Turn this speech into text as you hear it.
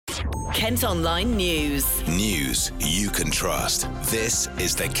Kent Online News. News you can trust. This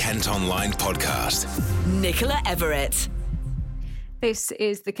is the Kent Online Podcast. Nicola Everett. This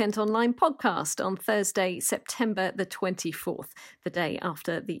is the Kent Online Podcast on Thursday, September the 24th, the day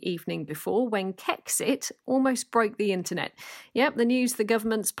after the evening before when Kexit almost broke the internet. Yep, the news the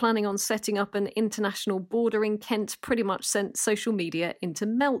government's planning on setting up an international border in Kent pretty much sent social media into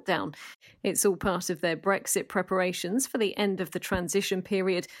meltdown. It's all part of their Brexit preparations for the end of the transition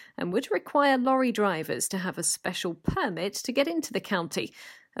period and would require lorry drivers to have a special permit to get into the county.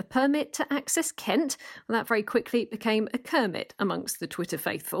 A permit to access Kent? Well, that very quickly became a Kermit amongst the Twitter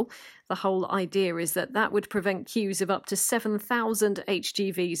faithful. The whole idea is that would prevent queues of up to 7,000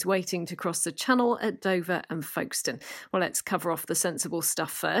 HGVs waiting to cross the Channel at Dover and Folkestone. Well, let's cover off the sensible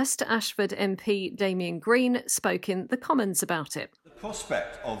stuff first. Ashford MP Damien Green spoke in the Commons about it. The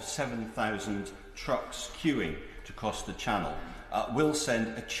prospect of 7,000 trucks queuing to cross the Channel will send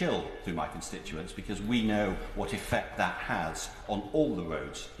a chill through my constituents because we know what effect that has on all the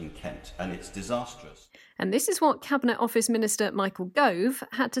roads in Kent, and it's disastrous. And this is what Cabinet Office Minister Michael Gove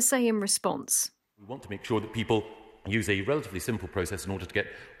had to say in response. We want to make sure that people use a relatively simple process in order to get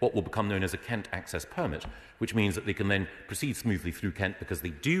what will become known as a Kent access permit, which means that they can then proceed smoothly through Kent because they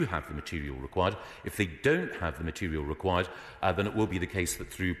do have the material required. If they don't have the material required, then it will be the case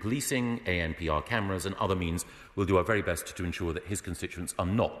that through policing, ANPR cameras and other means, we'll do our very best to ensure that his constituents are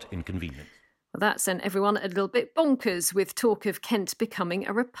not inconvenienced. Well, that sent everyone a little bit bonkers with talk of Kent becoming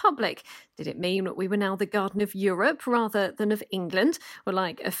a republic. Did it mean that we were now the Garden of Europe rather than of England? Well,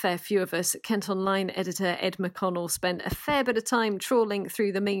 like a fair few of us, Kent Online editor Ed McConnell spent a fair bit of time trawling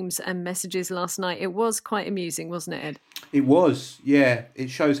through the memes and messages last night. It was quite amusing, wasn't it, Ed? It was, yeah. It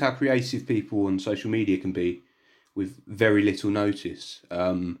shows how creative people on social media can be with very little notice,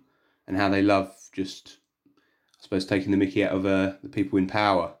 and how they love just, I suppose, taking the mickey out of the people in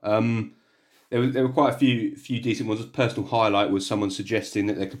power. There were quite a few decent ones. A personal highlight was someone suggesting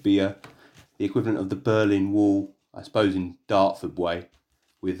that there could be the equivalent of the Berlin Wall, I suppose, in Dartford way,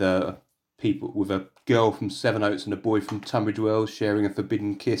 with a girl from Sevenoaks and a boy from Tunbridge Wells sharing a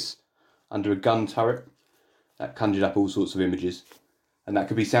forbidden kiss under a gun turret. That conjured up all sorts of images, and that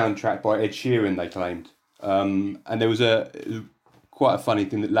could be soundtracked by Ed Sheeran, they claimed. And there was quite a funny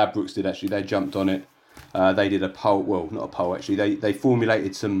thing that Ladbrokes did actually. They jumped on it. They did a poll. Well, not a poll actually. They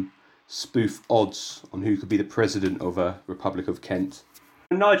formulated some spoof odds on who could be the president of a Republic of Kent.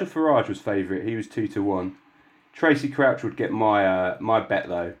 Nigel Farage was favourite. He was 2-1. Tracy Crouch would get my bet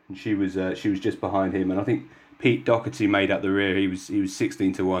though, and she was just behind him. And I think Pete Doherty made up the rear. He was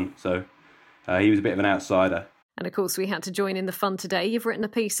 16-1. So he was a bit of an outsider. And of course, we had to join in the fun today. You've written a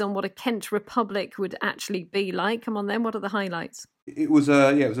piece on what a Kent Republic would actually be like. Come on then, what are the highlights? It was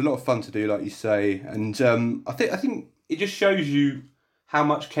a lot of fun to do, like you say, and I think it just shows you how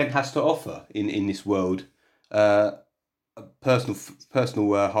much Kent has to offer in this world. A personal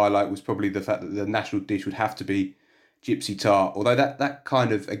highlight was probably the fact that the national dish would have to be gypsy tart. Although that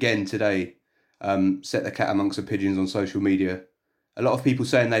kind of, again today, set the cat amongst the pigeons on social media. A lot of people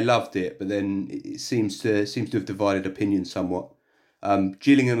saying they loved it, but then it seems to have divided opinion somewhat.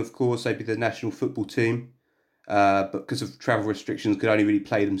 Gillingham, of course, they'd be the national football team, but because of travel restrictions, could only really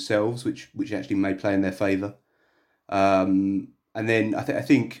play themselves, which actually may play in their favour. And then I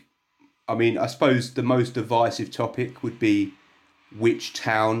suppose the most divisive topic would be which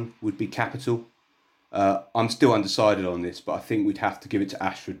town would be capital. I'm still undecided on this, but I think we'd have to give it to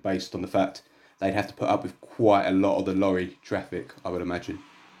Ashford based on the fact they'd have to put up with quite a lot of the lorry traffic, I would imagine.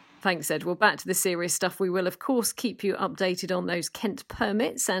 Thanks, Ed. Well, back to the serious stuff. We will, of course, keep you updated on those Kent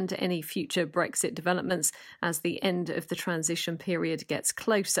permits and any future Brexit developments as the end of the transition period gets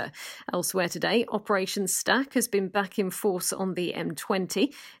closer. Elsewhere today, Operation Stack has been back in force on the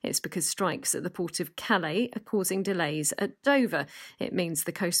M20. It's because strikes at the port of Calais are causing delays at Dover. It means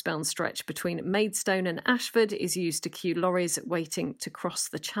the coastbound stretch between Maidstone and Ashford is used to queue lorries waiting to cross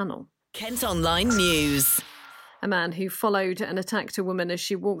the Channel. Kent Online News. A man who followed and attacked a woman as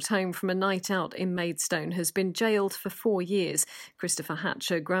she walked home from a night out in Maidstone has been jailed for 4 years. Christopher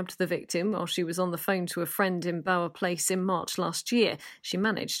Hatcher grabbed the victim while she was on the phone to a friend in Bower Place in March last year. She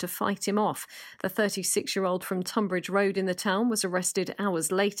managed to fight him off. The 36-year-old from Tunbridge Road in the town was arrested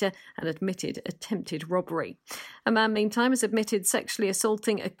hours later and admitted attempted robbery. A man, meantime, has admitted sexually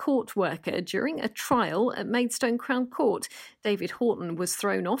assaulting a court worker during a trial at Maidstone Crown Court. David Horton was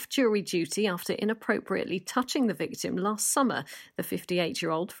thrown off jury duty after inappropriately touching the victim last summer. The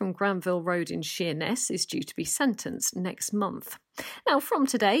 58-year-old from Granville Road in Sheerness is due to be sentenced next month. Now, from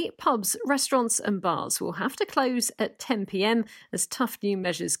today, pubs, restaurants and bars will have to close at 10 p.m. as tough new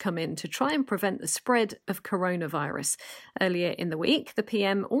measures come in to try and prevent the spread of coronavirus. Earlier in the week, the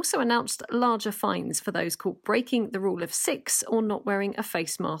PM also announced larger fines for those caught breaking the rule of 6 or not wearing a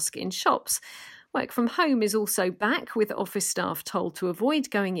face mask in shops. Work from home is also back, with office staff told to avoid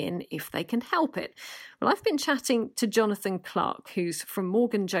going in if they can help it. Well, I've been chatting to Jonathan Clark, who's from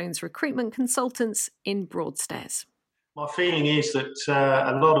Morgan Jones Recruitment Consultants in Broadstairs. My feeling is that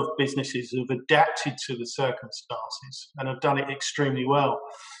a lot of businesses have adapted to the circumstances and have done it extremely well,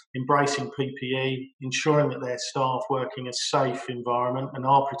 embracing PPE, ensuring that their staff work in a safe environment and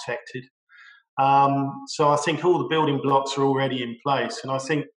are protected. So I think all the building blocks are already in place, and I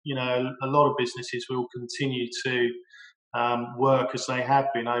think a lot of businesses will continue to work as they have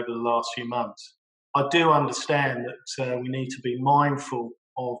been over the last few months. I do understand that we need to be mindful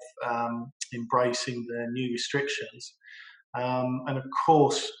of embracing the new restrictions, and of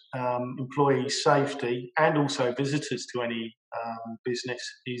course employee safety and also visitors to any business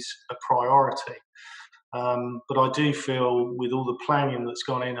is a priority. But I do feel with all the planning that's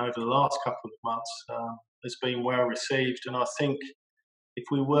gone in over the last couple of months has been well received, and I think if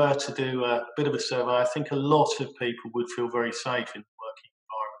we were to do a bit of a survey, I think a lot of people would feel very safe in the working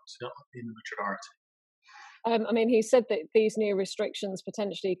environments in the majority. He said that these new restrictions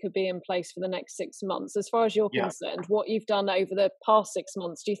potentially could be in place for the next 6 months. As far as you're concerned, what you've done over the past 6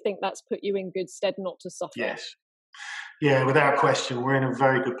 months, do you think that's put you in good stead not to suffer? Yes. Yeah, without question, we're in a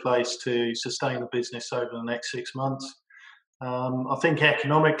very good place to sustain the business over the next 6 months. I think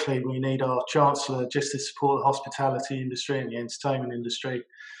economically we need our Chancellor just to support the hospitality industry and the entertainment industry.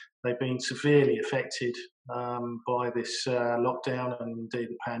 They've been severely affected by this lockdown and indeed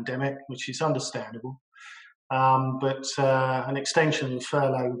the pandemic, which is understandable. But an extension of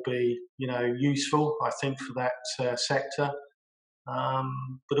furlough would be, useful, I think, for that sector.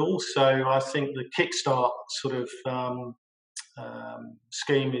 But also, I think the Kickstart sort of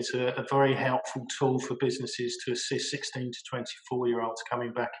scheme is a very helpful tool for businesses to assist 16 to 24-year-olds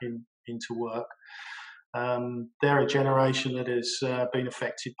coming back into work. They're a generation that has been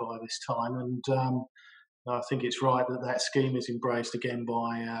affected by this time, and I think it's right that scheme is embraced again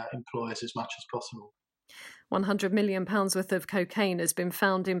by employers as much as possible. £100 million worth of cocaine has been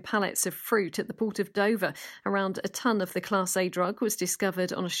found in pallets of fruit at the port of Dover. Around a tonne of the Class A drug was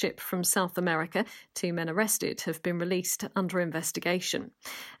discovered on a ship from South America. 2 men arrested have been released under investigation.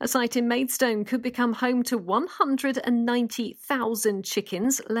 A site in Maidstone could become home to 190,000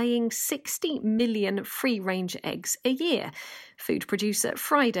 chickens, laying 60 million free-range eggs a year. Food producer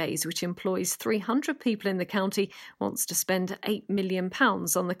Fridays, which employs 300 people in the county, wants to spend £8 million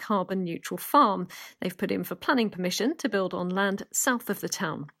on the carbon-neutral farm. They've put in for planning permission to build on land south of the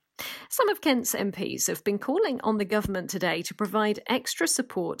town. Some of Kent's MPs have been calling on the government today to provide extra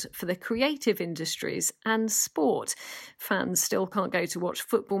support for the creative industries and sport. Fans still can't go to watch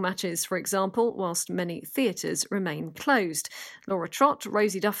football matches, for example, whilst many theatres remain closed. Laura Trott,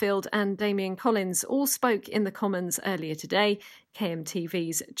 Rosie Duffield and Damien Collins all spoke in the Commons earlier today.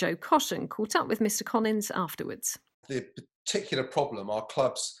 KMTV's Joe Coshen caught up with Mr Collins afterwards. The particular problem are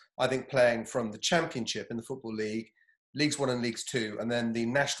clubs, I think, playing from the Championship in the Football League, Leagues 1 and Leagues 2, and then the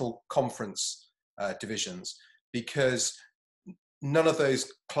National Conference divisions, because none of those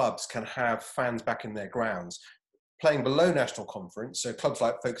clubs can have fans back in their grounds. Playing below National Conference, so clubs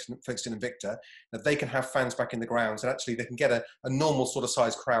like Folkestone and Victor, that they can have fans back in the grounds, and actually they can get a normal sort of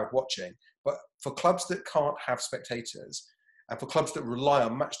size crowd watching. But for clubs that can't have spectators, and for clubs that rely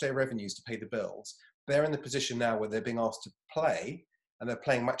on matchday revenues to pay the bills, they're in the position now where they're being asked to play, and they're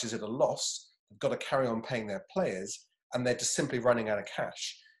playing matches at a loss. They've got to carry on paying their players, and they're just simply running out of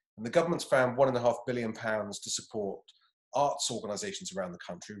cash. And the government's found £1.5 billion to support arts organisations around the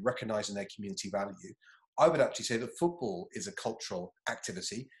country, recognising their community value. I would actually say that football is a cultural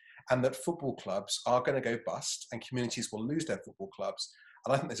activity, and that football clubs are going to go bust, and communities will lose their football clubs.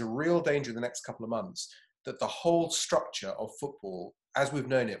 And I think there's a real danger in the next couple of months that the whole structure of football, as we've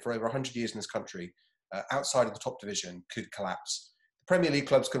known it for over 100 years in this country, outside of the top division, could collapse. The Premier League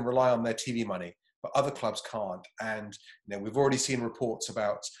clubs can rely on their TV money, but other clubs can't. And we've already seen reports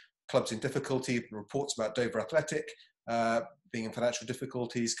about clubs in difficulty, reports about Dover Athletic being in financial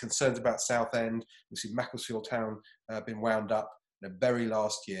difficulties, concerns about Southend. We've seen Macclesfield Town been wound up very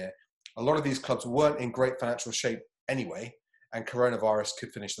last year. A lot of these clubs weren't in great financial shape anyway, and coronavirus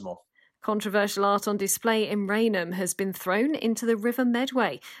could finish them off. Controversial art on display in Rainham has been thrown into the River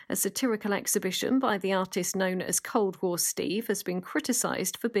Medway. A satirical exhibition by the artist known as Cold War Steve has been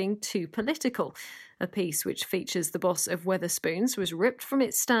criticised for being too political. A piece which features the boss of Wetherspoons was ripped from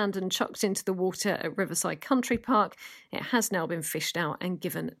its stand and chucked into the water at Riverside Country Park. It has now been fished out and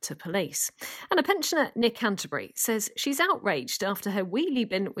given to police. And a pensioner near Canterbury says she's outraged after her wheelie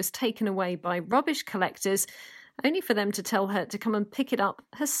bin was taken away by rubbish collectors, only for them to tell her to come and pick it up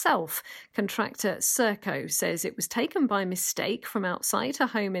herself. Contractor Serco says it was taken by mistake from outside her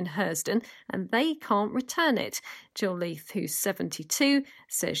home in Hersden and they can't return it. Jill Leith, who's 72,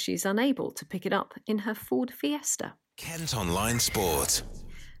 says she's unable to pick it up in her Ford Fiesta. Kent Online Sport.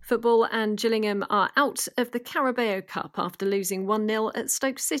 Football and Gillingham are out of the Carabao Cup after losing 1-0 at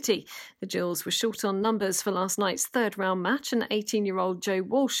Stoke City. The Gills were short on numbers for last night's third-round match, and 18-year-old Joe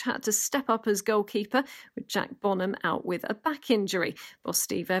Walsh had to step up as goalkeeper, with Jack Bonham out with a back injury. Boss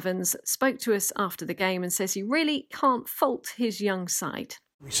Steve Evans spoke to us after the game and says he really can't fault his young side.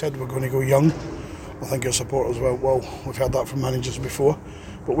 We said we're going to go young. I think our supporters went, well, we've had that from managers before.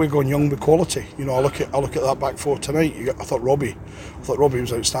 But we're going young with quality. You know, I look at that back four tonight. I thought Robbie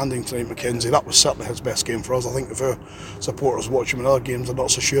was outstanding tonight. McKenzie, that was certainly his best game for us. I think if our supporters watch him in other games, I'm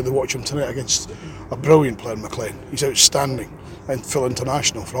not so sure they watch him tonight against a brilliant player, McLean. He's outstanding and full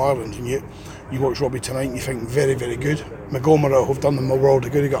international for Ireland. And you watch Robbie tonight and you think very, very good. McGomera have done them a world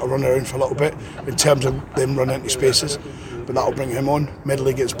of good. He got to run around for a little bit in terms of them running into spaces, but that'll bring him on.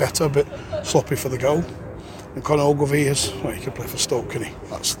 Medley gets better, but sloppy for the goal. And Conor Ogilvie he could play for Stoke, can he?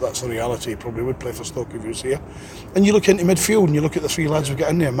 That's the reality. He probably would play for Stoke if he was here. And you look into midfield and you look at the three lads we've got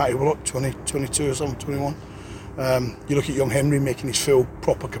in there. Matty Willock, 22 or something, 21. You look at young Henry making his full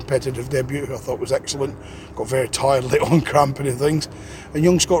proper competitive debut, who I thought was excellent. Got very tired later on, cramping and things. And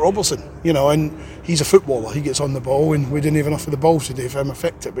young Scott Robertson, and he's a footballer. He gets on the ball, and we didn't even offer the ball today for him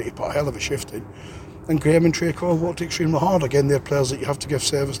effective, but he put a hell of a shift in. And Graham and Tracor worked extremely hard. Again, they're players that you have to give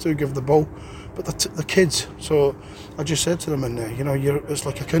service to, give the ball. But the kids, so I just said to them in there, it's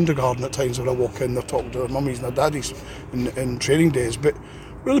like a kindergarten at times when I walk in, they're talking to their mummies and their daddies in training days, but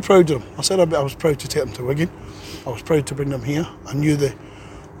really proud of them. I said I was proud to take them to Wigan. I was proud to bring them here. I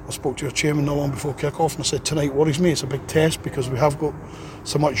spoke to your chairman not long before kick-off and I said, tonight worries me, it's a big test because we have got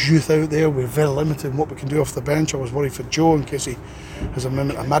so much youth out there, we're very limited in what we can do off the bench. I was worried for Joe in case he has a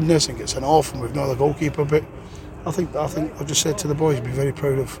moment of madness and gets sent off and we've no other goalkeeper, but I think I just said to the boys, be very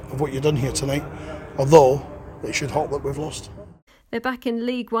proud of what you've done here tonight, although it should help that we've lost. They're back in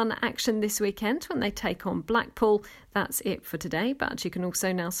League One action this weekend when they take on Blackpool. That's it for today, but you can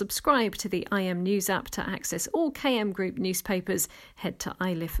also now subscribe to the IM News app to access all KM Group newspapers. Head to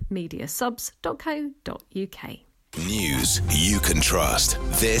ilifmediasubs.co.uk. News you can trust.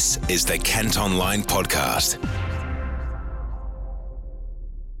 This is the Kent Online Podcast.